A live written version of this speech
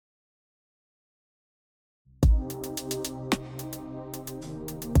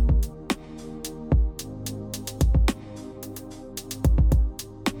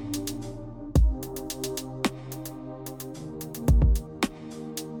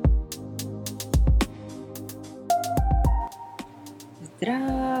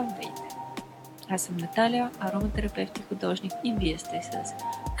Здравейте! Аз съм Наталия, ароматерапевт и художник и вие сте с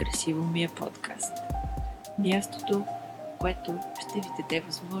Красиво ми е подкаст. Мястото, което ще ви даде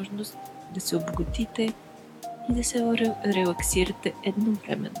възможност да се обогатите и да се релаксирате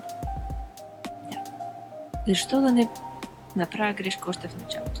едновременно. Да. Защо да не направя грешка още в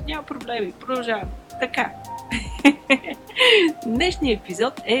началото? Няма проблеми, продължавам. Така. Днешният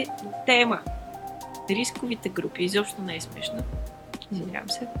епизод е тема. Рисковите групи. Изобщо не е смешно. Извинявам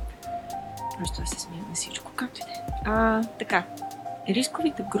се. Просто се смея на всичко, както и да е. Така.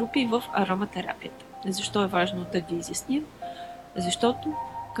 Рисковите групи в ароматерапията. Защо е важно да ги изясним? Защото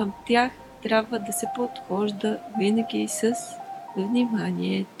към тях трябва да се подхожда винаги с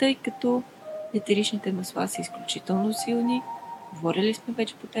внимание, тъй като етеричните масла са изключително силни. Говорили сме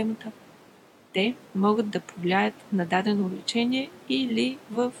вече по темата. Те могат да повлияят на дадено лечение или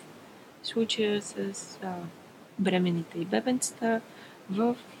в случая с бременните и бебенцата,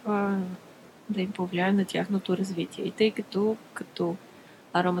 да им повлияе на тяхното развитие. И тъй като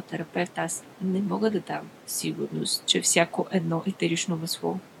ароматерапевт аз не мога да дам сигурност, че всяко едно етерично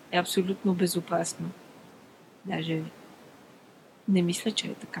масло е абсолютно безопасно. Даже не мисля, че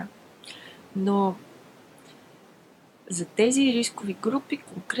е така. Но за тези рискови групи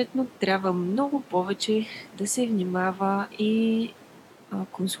конкретно трябва много повече да се внимава и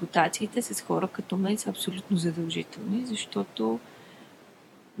консултациите с хора като мен са абсолютно задължителни, защото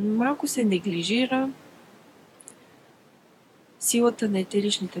малко се неглижира силата на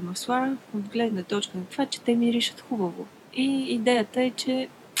етеричните масла от гледна точка на това, че те миришат хубаво. И идеята е, че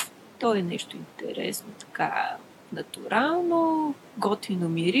то е нещо интересно, така натурално, готино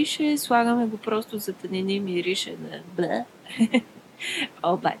мирише, слагаме го просто за да не мирише на бле.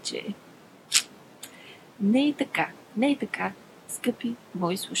 Обаче, не е така, скъпи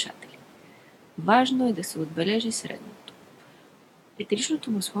мои слушатели. Важно е да се отбележи следното.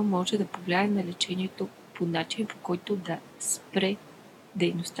 Етеричното масло може да повлияе на лечението по начин, по който да спре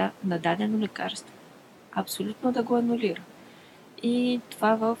дейността на дадено лекарство. Абсолютно да го анулира. И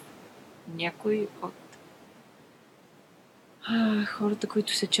това в някои от хората,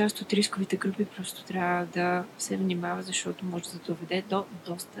 които са част от рисковите групи, просто трябва да се внимава, защото може да доведе до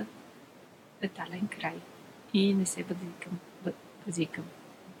доста летален край. И не се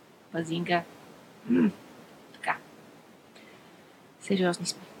базинга. Така. Сериозни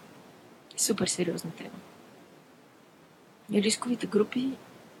сме. Супер сериозна тема.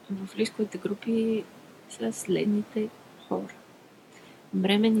 В рисковите групи са следните хора.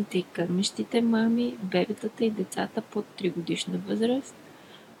 Бременните и кърмещите мами, бебетата и децата под 3 годишна възраст,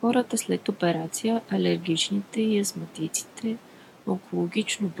 хората след операция, алергичните и астматиците,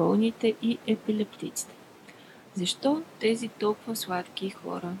 онкологично болните и епилептиците. Защо тези толкова сладки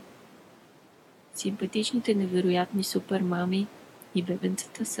хора, симпатичните, невероятни супер мами и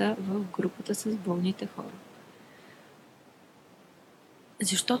бебенцата са в групата с болните хора?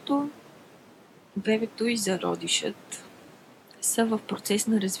 Защото бебето и зародишът са в процес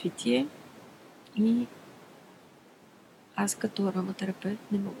на развитие и аз като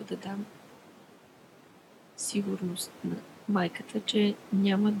ароматерапевт не мога да дам сигурност на майката, че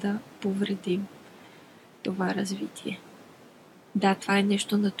няма да повредим това развитие. Да, това е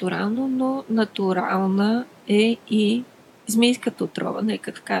нещо натурално, но натурална е и змийската отрова.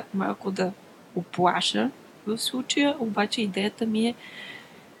 Нека така малко да оплаша в случая, обаче идеята ми е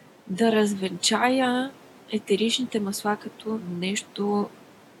да развенчая етеричните масла като нещо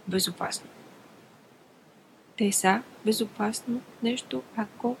безопасно. Те са безопасно нещо,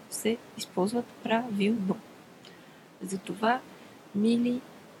 ако се използват правилно. Затова, мили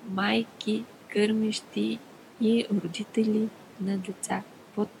майки, кърмещи и родители на деца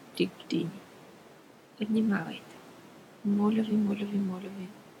под 3 години, внимавайте. Моля ви,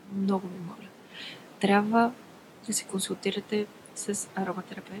 много ви моля. Трябва да се консултирате с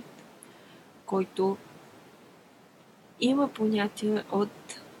ароматерапевт, който има понятие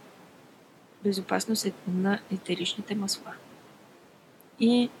от безопасност на етеричните масла.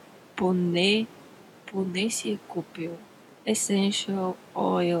 И поне си е купил Essential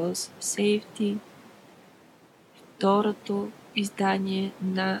Oils Safety, второто издание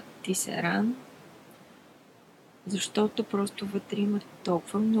на Тисеран, защото просто вътре има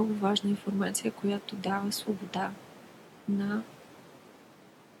толкова много важна информация, която дава свобода на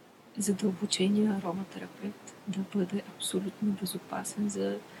задълбочения ароматерапевт да бъде абсолютно безопасен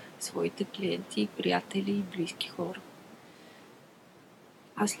за своите клиенти, приятели и близки хора.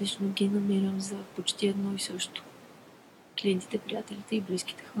 Аз лично ги намирам за почти едно и също. Клиентите, приятелите и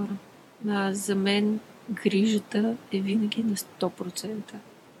близките хора. За мен грижата е винаги на 100%.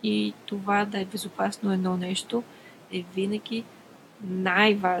 И това да е безопасно едно нещо е винаги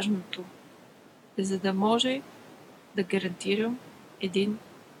най-важното, за да може да гарантирам един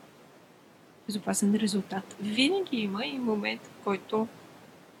безопасен резултат. Винаги има и момент, в който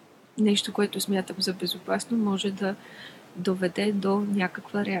нещо, което смятам за безопасно, може да доведе до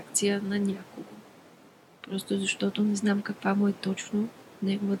някаква реакция на някого. Просто защото не знам каква му е точно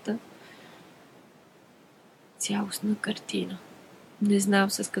неговата цялостна картина. Не знам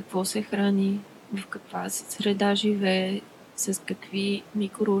с какво се храни, в каква среда живее, с какви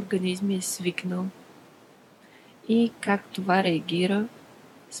микроорганизми е свикнал и как това реагира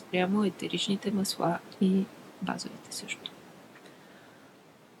спрямо етеричните масла и базовите също.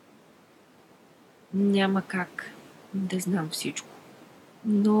 Няма как да знам всичко,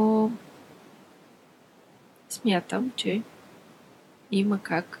 но смятам, че има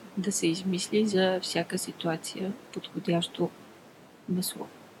как да се измисли за всяка ситуация подходящо масло.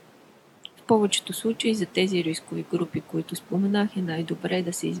 В повечето случаи за тези рискови групи, които споменах, е най-добре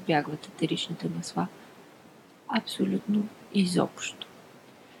да се избягват етеричните масла. Абсолютно изобщо.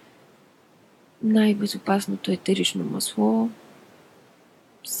 Най-безопасното етерично масло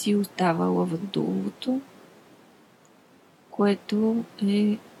си остава лавандуловото, което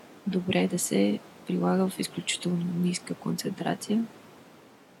е добре да се прилага в изключително ниска концентрация,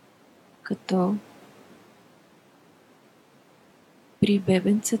 като при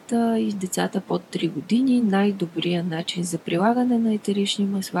бебенцата и децата под 3 години най-добрият начин за прилагане на етерични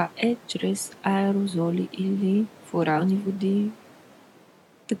масла е чрез аерозоли или флорални води.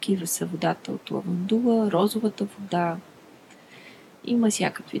 Такива са водата от лавандула, розовата вода. Има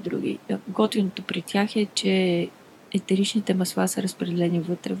всякакви други. Готиното при тях е, че етеричните масла са разпределени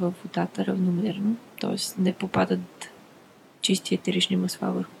вътре във водата равномерно, т.е. не попадат чисти етерични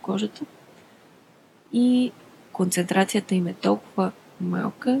масла върху кожата и концентрацията им е толкова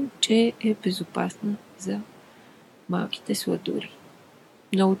малка, че е безопасна за малките сладури.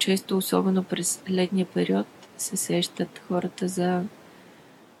 Много често, особено през летния период, се сещат хората за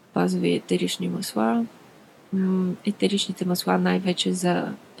базови етерични масла. Етеричните масла най-вече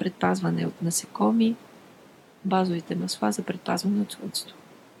за предпазване от насекоми, базовите масла за предпазване от слънцето.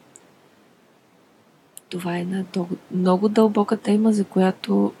 Това е една много дълбока тема, за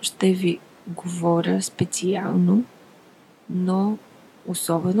която ще ви говоря специално, но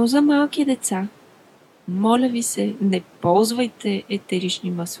особено за малки деца. Моля ви се, не ползвайте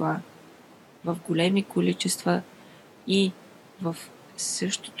етерични масла в големи количества и в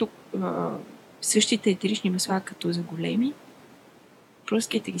същите етерични масла като за големи.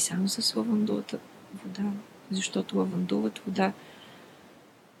 Пръскайте ги само с лавандулата вода, защото лавандулата вода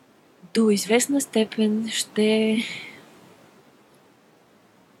до известна степен ще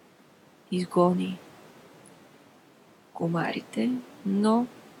изгони комарите, но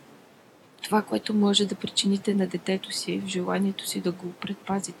това, което може да причините на детето си, в желанието си да го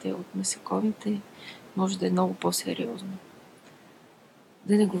предпазите от насекомите, може да е много по-сериозно.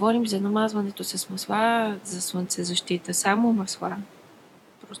 Да не говорим за намазването с масла, за слънцезащита, само масла.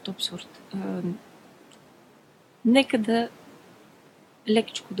 Просто абсурд. Нека да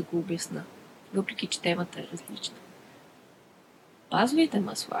лекичко да го обясна, въпреки че темата е различна. Базовите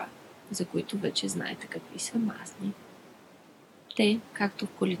масла, за които вече знаете какви са масни, те, както в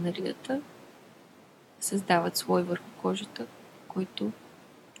кулинарията, създават слой върху кожата, който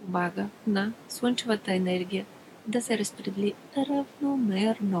помага на слънчевата енергия да се разпредели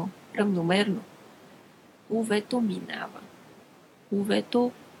равномерно. УВ-то минава.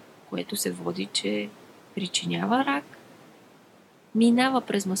 УВ-то, което се води, че причинява рак, минава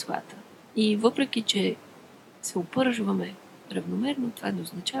през маслата. И въпреки, че се опържваме равномерно, това не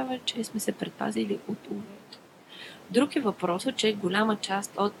означава, че сме се предпазили от УВ-то. Друг е въпросът, че голяма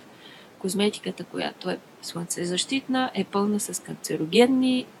част от козметиката, която е слънцезащитна, е пълна с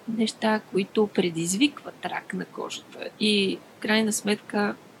канцерогенни неща, които предизвикват рак на кожата. И в крайна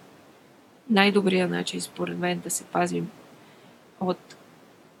сметка най-добрият начин, според мен, да се пазим от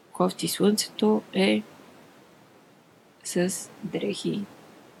кофти слънцето е с дрехи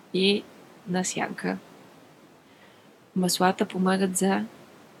и на сянка. Маслата помагат за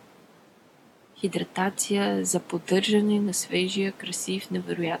хидратация, за поддържане на свежия, красив,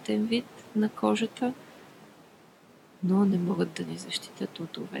 невероятен вид на кожата, но не могат да ни защитят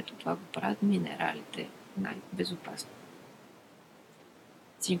от УВ-то. Това го правят минералите най-безопасно.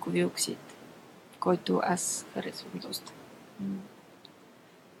 Цинкови оксид, който аз харесвам доста.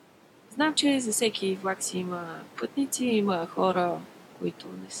 Знам, че за всеки влак си има пътници, има хора, които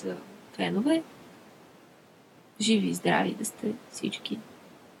не са фенове. Живи и здрави да сте всички.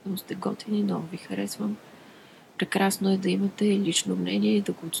 Много сте готини, много ви харесвам. Прекрасно е да имате лично мнение,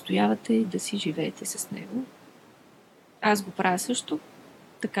 да го отстоявате и да си живеете с него. Аз го правя също,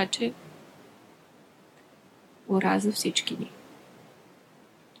 така че ура за всички ни.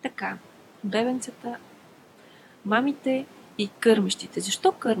 Така, бебенцата, мамите и кърмещите.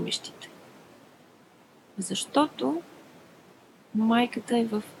 Защо кърмещите? Защото майката е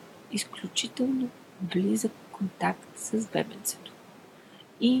в изключително близък контакт с бебенцето.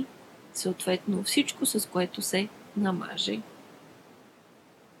 И съответно всичко, с което се намаже,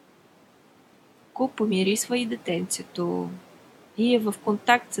 го помирисва и детенцето и е в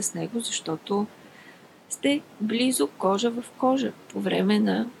контакт с него, защото сте близо кожа в кожа по време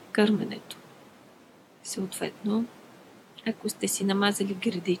на кърменето. Съответно, ако сте си намазали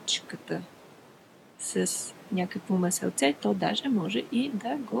гредичката с някакво меселце, то даже може и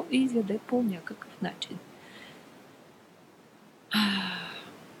да го изяде по някакъв начин.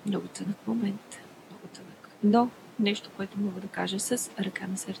 Много тънък момент. Много тънък. Но нещо, което мога да кажа с ръка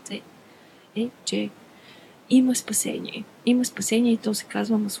на сърце е, че има спасение. Има спасение и то се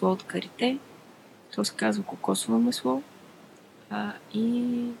казва масло от карите, то се казва кокосово масло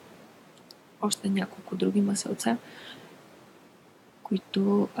и още няколко други маселца,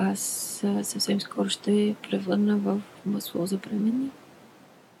 които аз съвсем скоро ще превърна в масло за бременни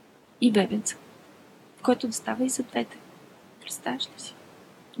и бебенца, който да става и за двете. Представяш ли си?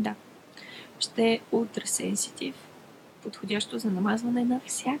 Да. Ще е ултрасенситив, подходящо за намазване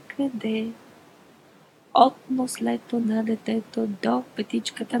навсякъде. От нослето на детето до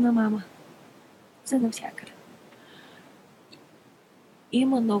петичката на мама. За навсякъде.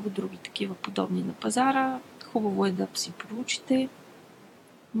 Има много други такива подобни на пазара. Хубаво е да си проучите.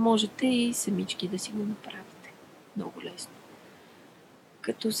 Можете и самички да си го направите. Много лесно.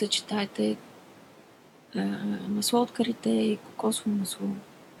 Като съчетаете масло от карите и кокосово масло.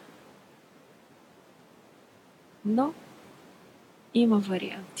 Но има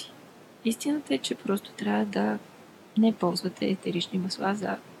варианти. Истината е, че просто трябва да не ползвате етерични масла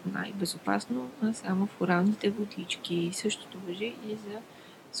за най-безопасно, а само в оралните водички. Същото важи и за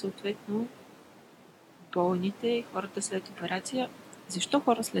съответно болните и хората след операция. Защо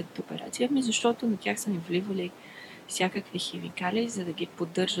хора след операция? Защото на тях са ни вливали всякакви химикали, за да ги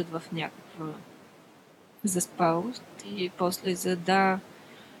поддържат в някаква заспалост и после за да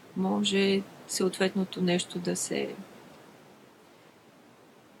може съответното нещо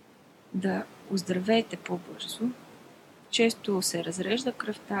да оздравеете по-бързо. Често се разрежда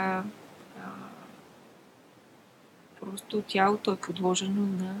кръвта, просто тялото е подложено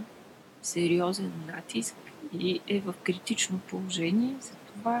на сериозен натиск и е в критично положение.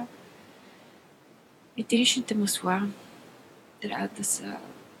 Затова етеричните масла трябва да са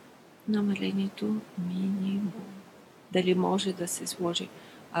намалението минимум. Дали може да се сложи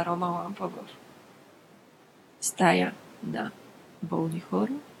арома лампа в стая на болни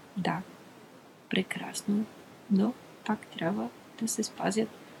хора? Да, прекрасно, но пак трябва да се спазят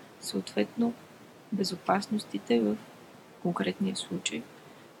съответно безопасностите в конкретния случай,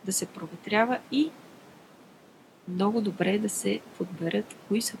 да се проветрява и много добре да се подберат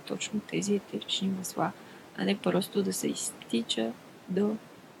кои са точно тези етерични масла, а не просто да се изтича до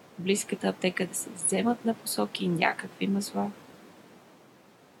близката аптека, да се вземат на посоки някакви масла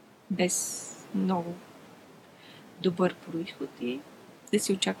без много добър произход и да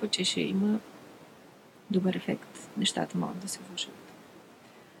се очаква, че ще има добър ефект. Нещата могат да се влушат.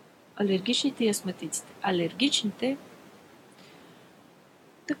 Алергичните и астматиците. Алергичните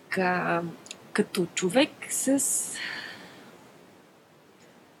така, като човек с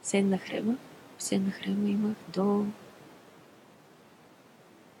сенна хрема. Сенна хрема имах до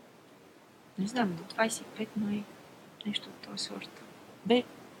не знам, до 25 май. Нещо от този сорт.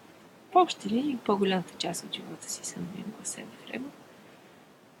 По-общи ли по-голямата част от живота си съм имала сенна хрема.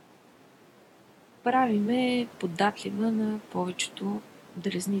 Правиме податлива на повечето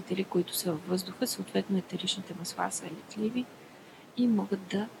дразнители, които са във въздуха. Съответно, етеричните масла са летливи и могат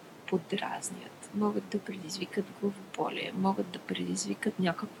да подразнят, могат да предизвикат главоболие, могат да предизвикат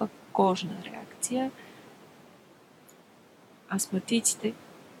някаква кожна реакция. Астматиците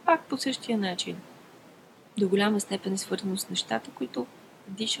пак по същия начин. До голяма степен е свързано с нещата, които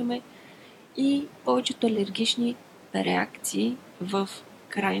дишаме и повечето алергични реакции в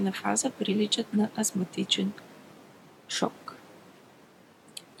крайна фаза приличат на астматичен шок.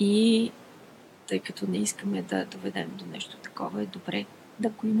 И тъй като не искаме да доведем до нещо такова, е добре да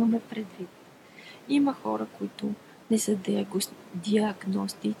го имаме предвид. Има хора, които не са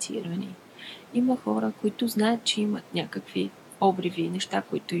диагностицирани. Има хора, които знаят, че имат някакви обриви и неща,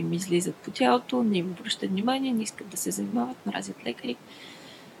 които им излизат по тялото, не им обръщат внимание, не искат да се занимават, мразят лекари.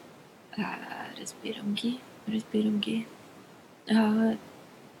 Разбирам ги.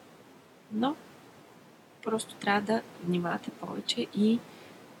 Но просто трябва да внимавате повече и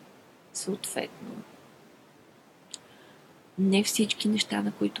съответно не всички неща,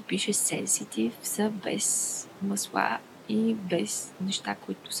 на които пише sensitive, са без масла и без неща,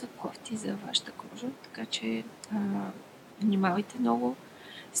 които са кофти за вашата кожа. Така че внимавайте много,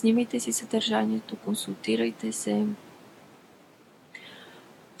 снимайте си съдържанието, консултирайте се.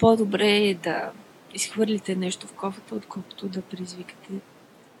 По-добре е да изхвърлите нещо в кофата, отколкото да предизвикате.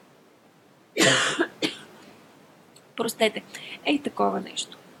 Простете. Ей, такова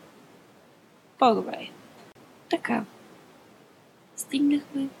нещо. По-добре е. Така.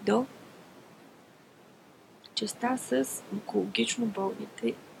 Стигнахме до частта с онкологично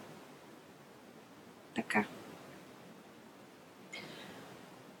болните. Така.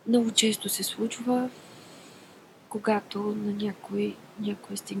 Много често се случва, когато на някой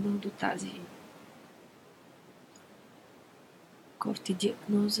е стигнал до тази кофти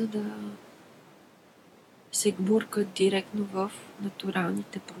диагноза, да се гмуркат директно в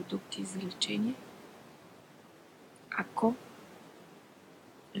натуралните продукти за лечение. Ако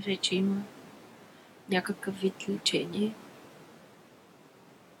вече има някакъв вид лечение,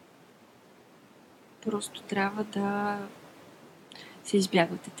 просто трябва да се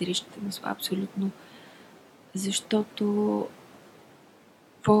избягват етеричните масла абсолютно, защото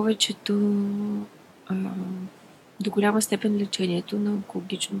повечето до голяма степен лечението на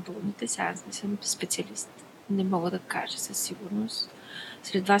онкологично болните, сега аз не съм специалист, не мога да кажа със сигурност.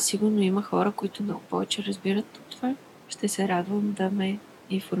 Сред вас сигурно има хора, които много повече разбират от това. Ще се радвам да ме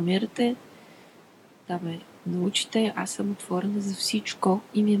информирате, да ме научите. Аз съм отворена за всичко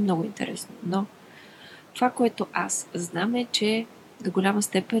и ми е много интересно. Но това, което аз знам е, че до голяма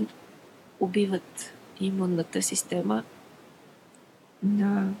степен убиват имунната система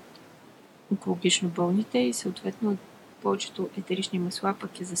на онкологично болните и съответно повечето етерични масла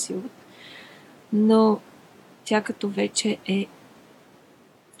пък я засилват. Но тя като вече е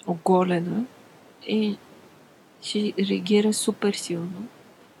оголена и ще реагира супер силно.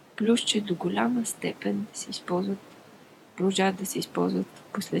 Плюс, че до голяма степен продължават да се използват в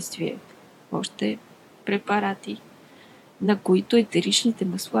последствие още препарати, на които етеричните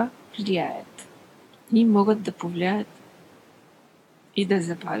масла влияят и могат да повлияят и да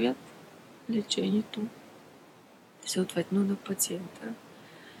забавят лечението съответно на пациента,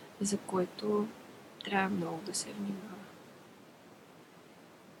 за което трябва много да се внимава.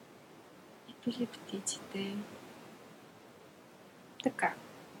 Епилептиците. Така.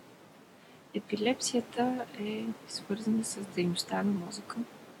 Епилепсията е свързана с дейността на мозъка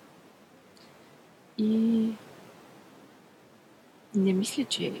и не мисля,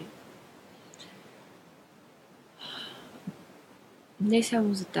 че не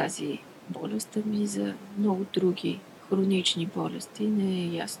само за тази болест, ами за много други хронични болести не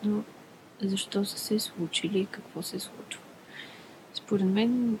е ясно защо са се случили и какво се случва. Според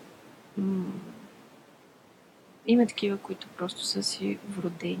мен има такива, които просто са си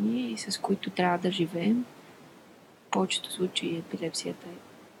вродени и с които трябва да живеем. В повечето случаи епилепсията е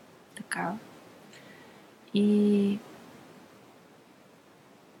така. И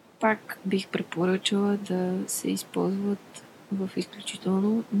пак бих препоръчала да се използват в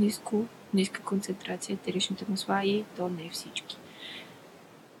изключително ниска концентрация етеричните масла и то не всички.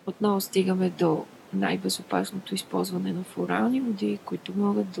 Отново стигаме до най-безопасното използване на флорални води, които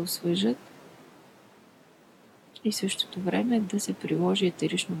могат да освежат и в същото време да се приложи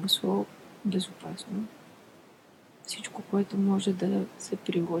етерично масло безопасно. Всичко, което може да се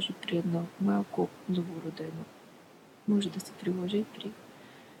приложи при едно малко новородено, може да се приложи и при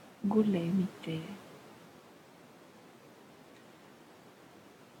големите.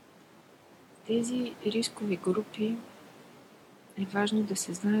 Тези рискови групи е важно да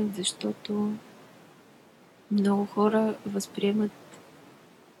се знаят, защото много хора възприемат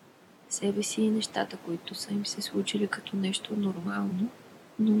себе си и нещата, които са им се случили като нещо нормално,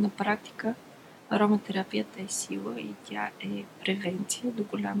 но на практика ароматерапията е сила и тя е превенция до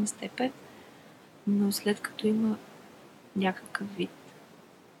голяма степен, но след като има някакъв вид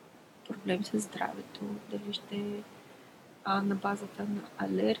проблем с здравето, дали ще е на базата на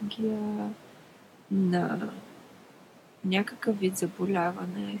алергия, на някакъв вид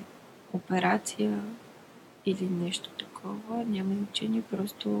заболяване, операция или нещо такова, няма значение,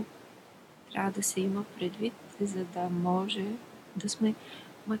 просто трябва да се има предвид, за да може да сме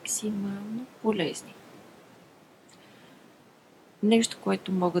максимално полезни. Нещо,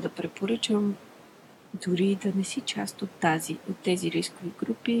 което мога да препоръчам, дори да не си част от тези рискови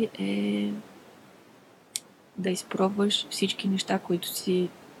групи, е да изпробваш всички неща, които си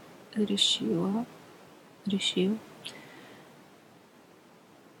решил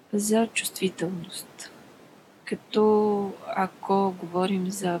за чувствителност. Като ако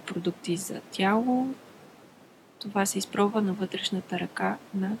говорим за продукти за тяло, това се изпробва на вътрешната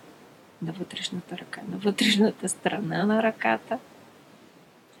страна на ръката,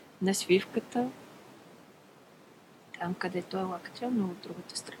 на свивката, там където е лактя, но от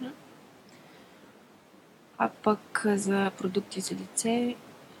другата страна. А пък за продукти за лице,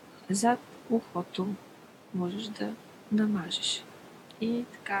 зад ухото можеш да намажеш. И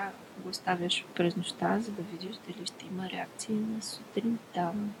така го оставяш през нощта, за да видиш дали ще има реакция на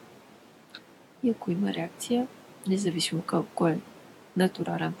сутринта. И ако има реакция, независимо колко е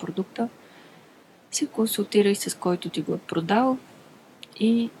натурален продукта, се консултирай с който ти го е продал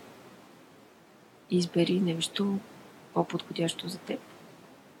и избери нещо по-подходящо за теб.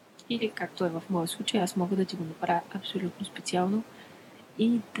 Или, както е в моя случай, аз мога да ти го направя абсолютно специално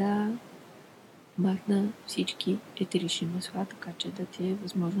и да махна всички етерични масла, така че да ти е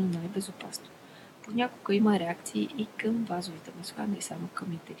възможно най-безопасно. Понякога има реакции и към базовите масла, не само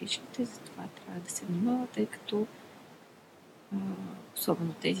към етеричните, затова трябва да се внимава, тъй като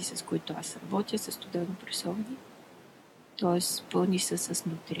особено тези, с които аз работя, са студено пресовани, т.е. пълни са с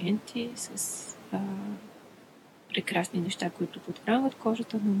нутриенти, с прекрасни неща, които подхранват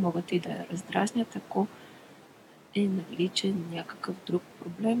кожата, но могат и да я раздразнят, ако е наличен някакъв друг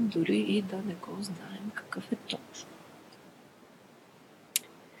проблем, дори и да не го знаем какъв е точно.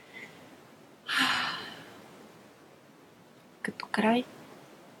 Като край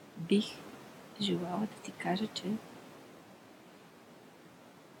бих желала да ти кажа, че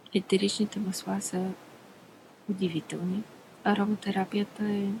етеричните масла са удивителни. Ароматерапията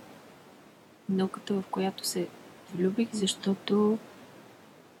е науката, в която се влюбих, защото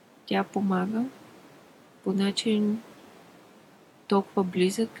тя помага по начин толкова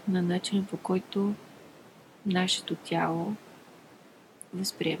близък на начин, по който нашето тяло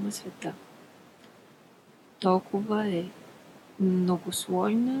възприема света. Толкова е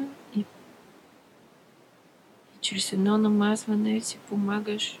многослойна и чрез едно намазване си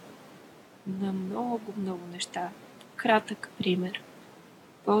помагаш на много неща. Кратък пример.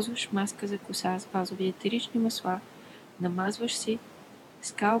 Ползваш маска за коса с базови етерични масла, намазваш си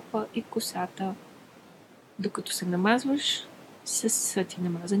скалпа и косата. Докато се намазваш, с ти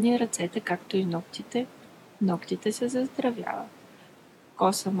намазани ръцете, както и ногтите се заздравяват.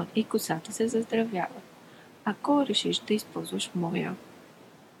 Косама и косата се заздравяват. Ако решиш да използваш моя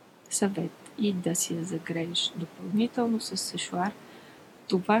съвет и да си я загрееш допълнително с сешуар,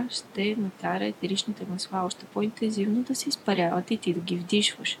 това ще накара етеричните масла още по-интензивно да се изпаряват и ти да ги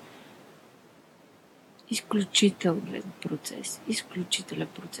вдишваш. Изключителен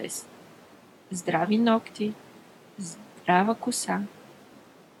процес. Здрави ногти, здрава коса,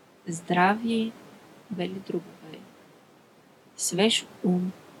 здрави бели дробове, свеж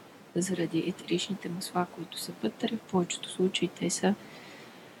ум, заради етеричните масла, които са вътре. В повечето случаи те са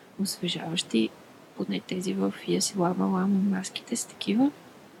освежаващи, поне тези в Ясилама Лама маските са такива.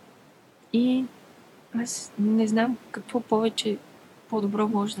 И аз не знам какво повече по-добро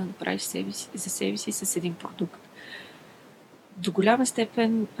можеш да направиш за себе си с един продукт. До голяма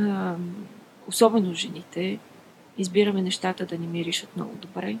степен, особено жените, избираме нещата да ни миришат много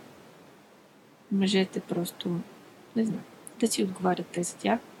добре. Мъжете просто, не знам, да си отговарят те за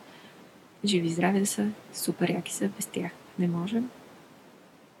тях. Живи и здрави да са, супер яки са, без тях не можем.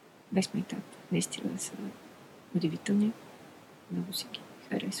 Без майтата, наистина са удивителни. Много си ги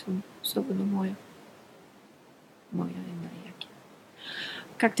харесвам, особено моя. Моя е най-яки.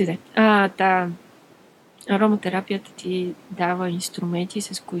 Както и да е. Ароматерапията ти дава инструменти,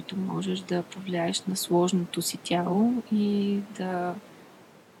 с които можеш да повлияеш на сложното си тяло и да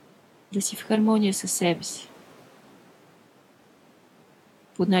си в хармония със себе си.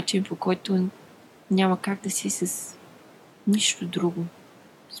 По начин, по който няма как да си с нищо друго,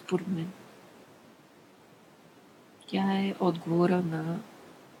 според мен. Тя е отговора на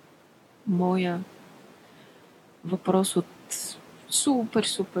моя въпрос от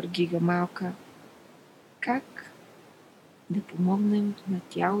супер гига малка. Как да помогнем на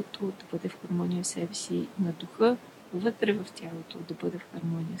тялото да бъде в хармония с себе си, на духа вътре в тялото да бъде в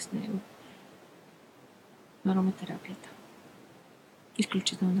хармония с него. Ароматерапията.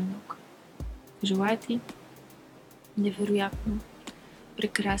 Изключителна наука. Желая ти невероятно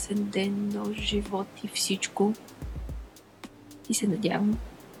прекрасен ден, нощ, живот и всичко. И се надявам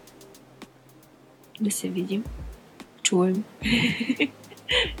да се видим, чуем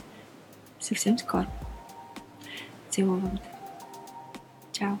съвсем скоро. Целувам те.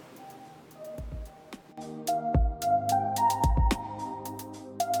 Чао!